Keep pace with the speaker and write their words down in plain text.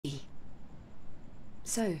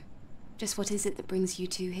So, just what is it that brings you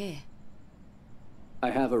two here? I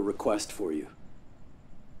have a request for you.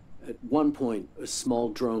 At one point, a small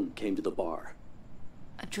drone came to the bar.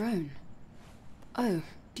 A drone? Oh,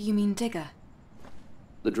 do you mean Digger?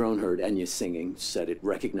 The drone heard Enya singing, said it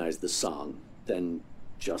recognized the song, then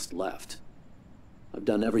just left. I've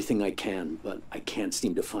done everything I can, but I can't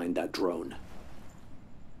seem to find that drone.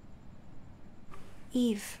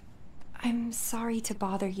 Eve, I'm sorry to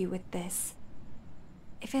bother you with this.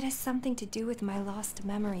 If it has something to do with my lost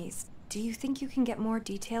memories, do you think you can get more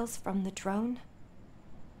details from the drone?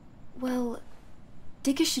 Well,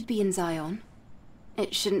 Digger should be in Zion.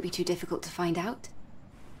 It shouldn't be too difficult to find out.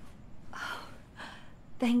 Oh,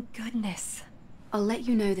 thank goodness. I'll let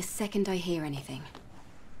you know the second I hear anything.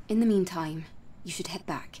 In the meantime, you should head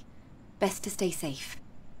back. Best to stay safe.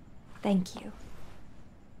 Thank you.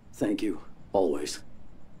 Thank you, always.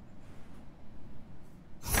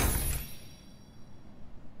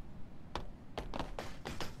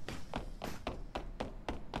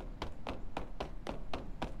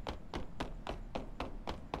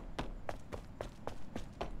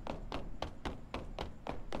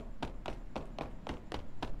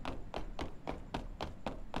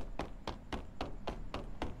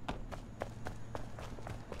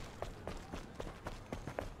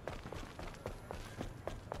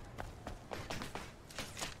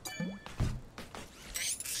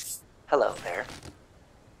 Hello there.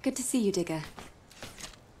 Good to see you, Digger.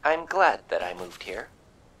 I'm glad that I moved here.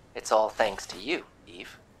 It's all thanks to you,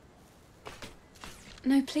 Eve.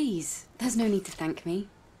 No, please. There's no need to thank me.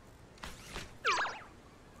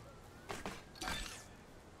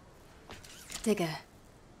 Digger,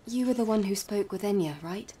 you were the one who spoke with Enya,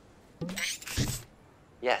 right?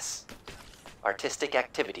 Yes. Artistic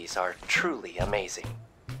activities are truly amazing.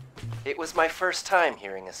 It was my first time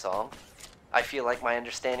hearing a song. I feel like my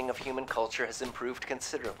understanding of human culture has improved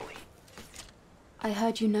considerably. I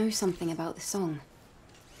heard you know something about the song.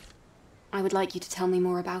 I would like you to tell me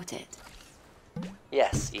more about it.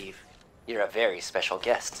 Yes, Eve. You're a very special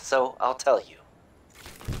guest, so I'll tell you.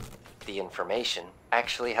 The information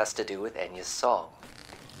actually has to do with Enya's song.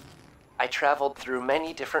 I traveled through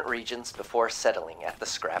many different regions before settling at the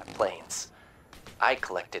Scrap Plains. I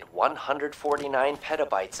collected 149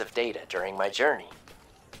 petabytes of data during my journey.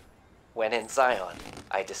 When in Zion,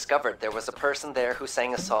 I discovered there was a person there who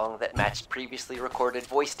sang a song that matched previously recorded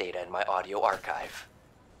voice data in my audio archive.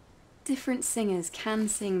 Different singers can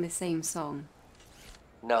sing the same song.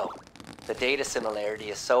 No, the data similarity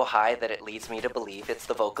is so high that it leads me to believe it's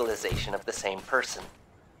the vocalization of the same person.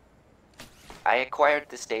 I acquired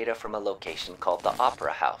this data from a location called the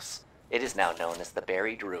Opera House. It is now known as the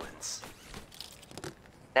Buried Ruins.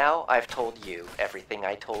 Now I've told you everything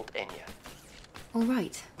I told Enya. All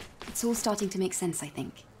right. It's all starting to make sense, I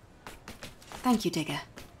think. Thank you, Digger.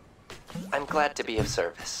 I'm glad to be of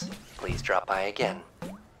service. Please drop by again.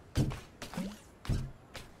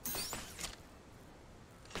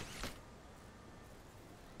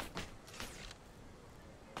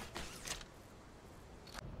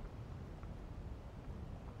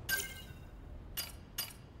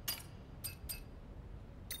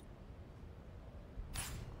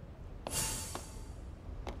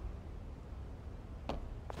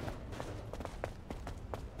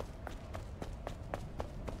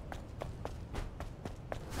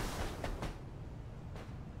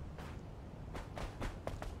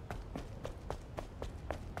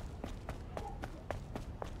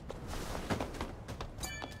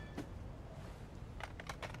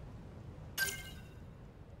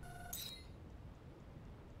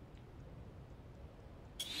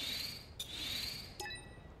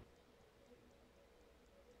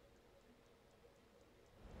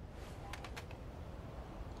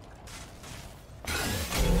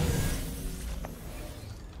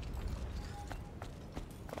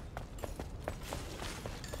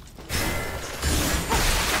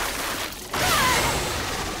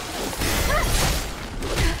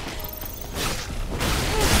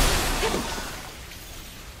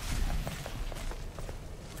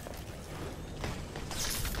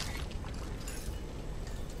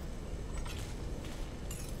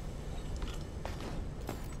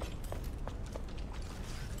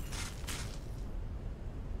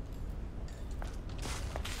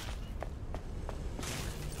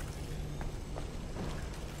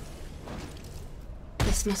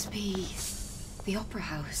 This must be the Opera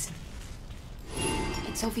House.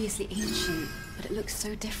 It's obviously ancient, but it looks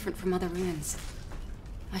so different from other ruins.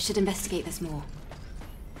 I should investigate this more.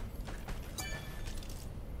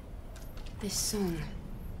 This song.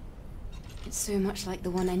 It's so much like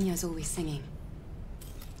the one Enya's always singing.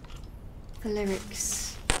 The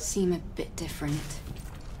lyrics seem a bit different.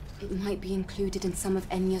 It might be included in some of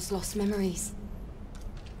Enya's lost memories.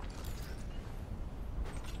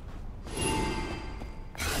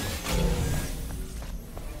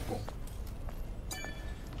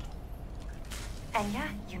 Enya,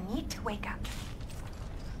 you need to wake up.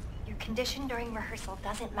 Your condition during rehearsal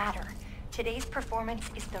doesn't matter. Today's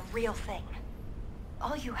performance is the real thing.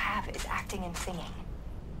 All you have is acting and singing.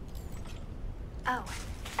 Oh,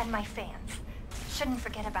 and my fans. Shouldn't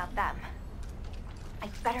forget about them.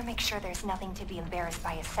 I'd better make sure there's nothing to be embarrassed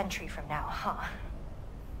by a century from now, huh?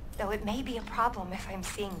 Though it may be a problem if I'm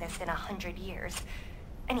seeing this in 100 years.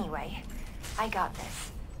 Anyway, I got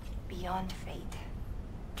this. Beyond fate.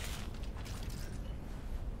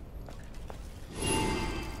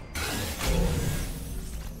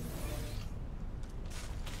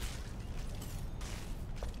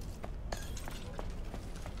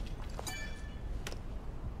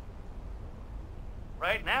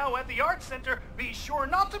 Right now at the Art Center, be sure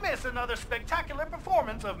not to miss another spectacular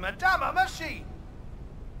performance of Madama Machine.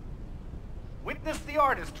 Witness the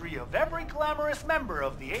artistry of every glamorous member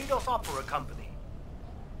of the Eidos Opera Company.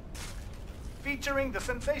 Featuring the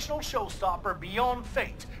sensational showstopper Beyond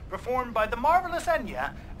Fate, performed by the marvelous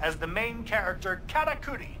Enya as the main character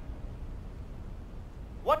Karakuri.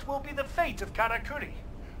 What will be the fate of Karakuri?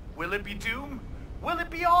 Will it be doom? Will it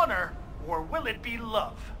be honor? Or will it be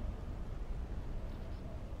love?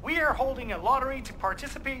 We are holding a lottery to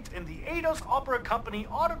participate in the Eidos Opera Company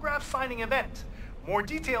autograph signing event. More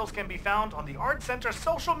details can be found on the Art Center's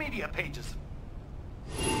social media pages.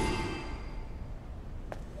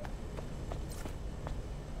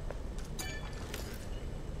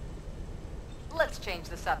 Let's change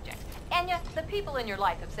the subject. Enya, the people in your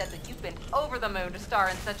life have said that you've been over the moon to star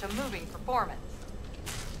in such a moving performance.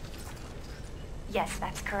 Yes,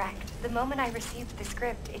 that's correct. The moment I received the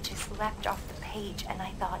script, it just leapt off the page, and I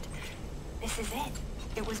thought, this is it.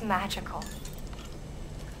 It was magical.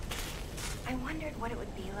 I wondered what it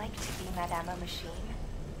would be like to be Madama Machine,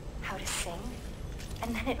 how to sing,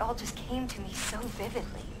 and then it all just came to me so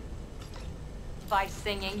vividly. By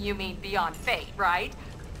singing, you mean Beyond Fate, right?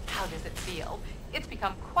 How does it feel? It's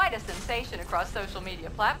become quite a sensation across social media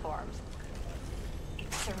platforms.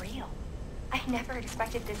 It's surreal. I never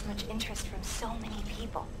expected this much interest from so many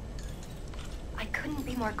people. I couldn't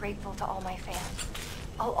be more grateful to all my fans.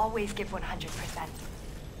 I'll always give 100%.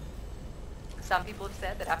 Some people have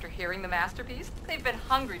said that after hearing the masterpiece, they've been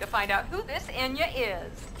hungry to find out who this Enya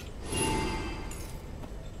is.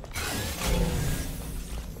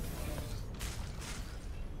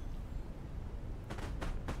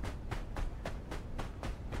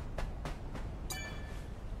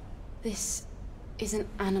 This is an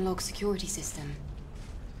analog security system.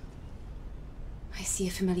 I see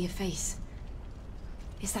a familiar face.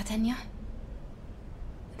 Is that Enya?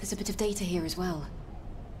 There's a bit of data here as well.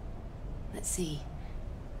 Let's see.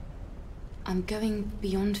 I'm going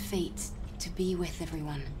beyond fate to be with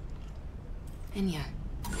everyone. Enya.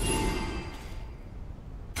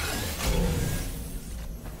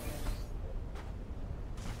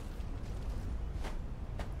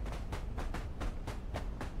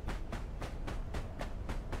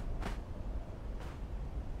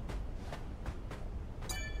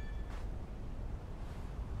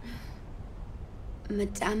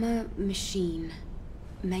 Madama Machine,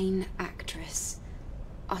 main actress,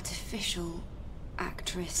 artificial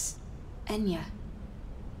actress, Enya.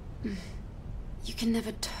 You can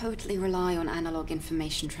never totally rely on analog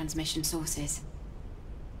information transmission sources.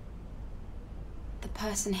 The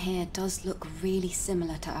person here does look really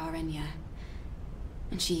similar to our Enya,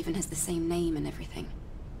 and she even has the same name and everything.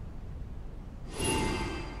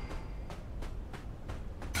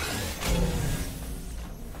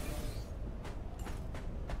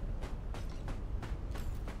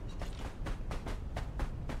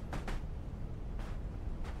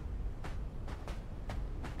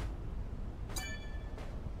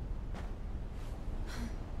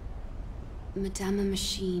 Madama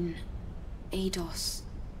Machine, Eidos,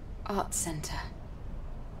 Art Center.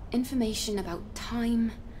 Information about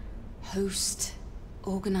time, host,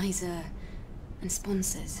 organizer, and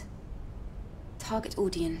sponsors. Target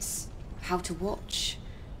audience, how to watch,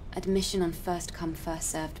 admission on first-come,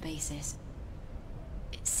 first-served basis.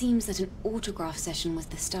 It seems that an autograph session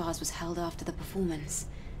with the stars was held after the performance.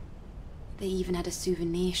 They even had a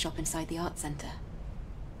souvenir shop inside the Art Center.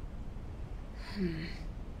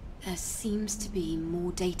 There seems to be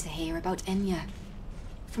more data here about Enya.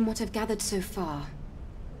 From what I've gathered so far,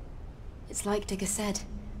 it's like Digger said.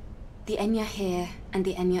 The Enya here and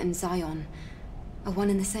the Enya in Zion are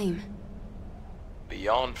one and the same.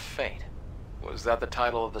 Beyond Fate? Was that the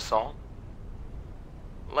title of the song?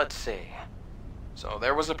 Let's see. So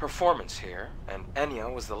there was a performance here, and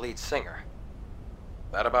Enya was the lead singer.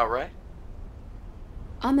 That about right?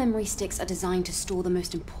 Our memory sticks are designed to store the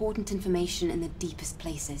most important information in the deepest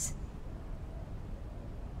places.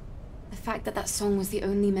 The fact that that song was the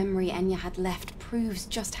only memory Enya had left proves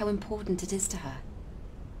just how important it is to her.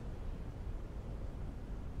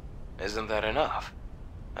 Isn't that enough?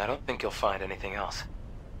 I don't think you'll find anything else.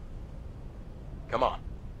 Come on,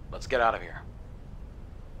 let's get out of here.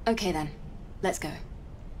 Okay then, let's go.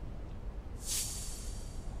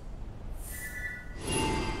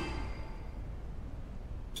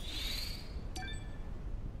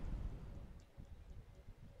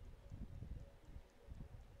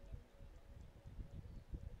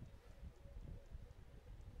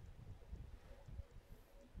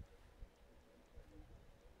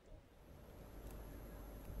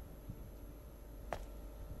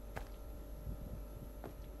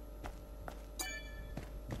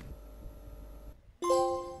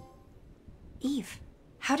 Eve,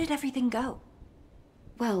 how did everything go?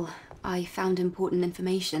 Well, I found important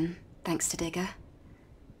information, thanks to Digger.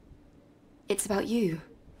 It's about you.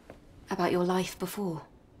 About your life before.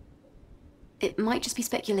 It might just be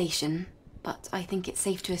speculation, but I think it's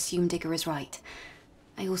safe to assume Digger is right.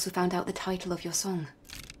 I also found out the title of your song.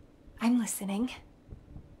 I'm listening.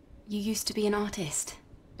 You used to be an artist,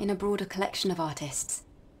 in a broader collection of artists.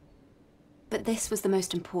 But this was the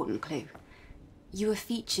most important clue. You were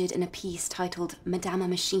featured in a piece titled Madame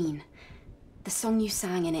Machine. The song you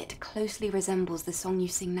sang in it closely resembles the song you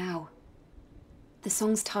sing now. The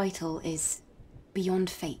song's title is Beyond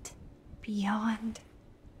Fate. Beyond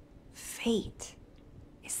Fate.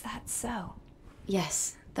 Is that so?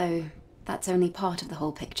 Yes, though that's only part of the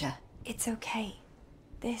whole picture. It's okay.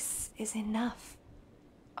 This is enough.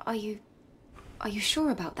 Are you sure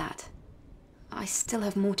about that? I still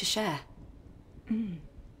have more to share.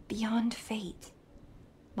 Beyond fate.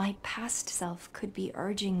 My past self could be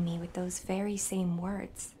urging me with those very same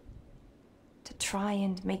words. To try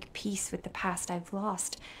and make peace with the past I've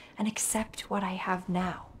lost and accept what I have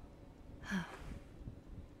now.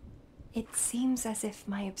 It seems as if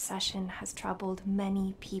my obsession has troubled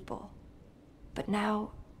many people. But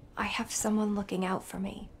now, I have someone looking out for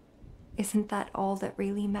me. Isn't that all that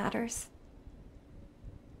really matters?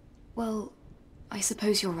 Well, I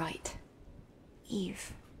suppose you're right.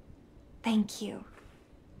 Eve, thank you.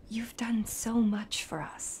 You've done so much for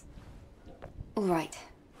us. All right.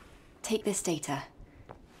 Take this data.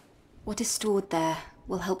 What is stored there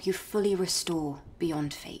will help you fully restore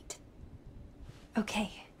Beyond Fate.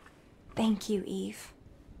 Okay. Thank you, Eve.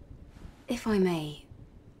 If I may,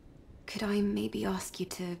 could I maybe ask you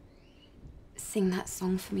to sing that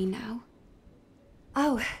song for me now?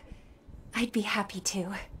 Oh, I'd be happy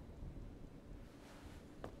to.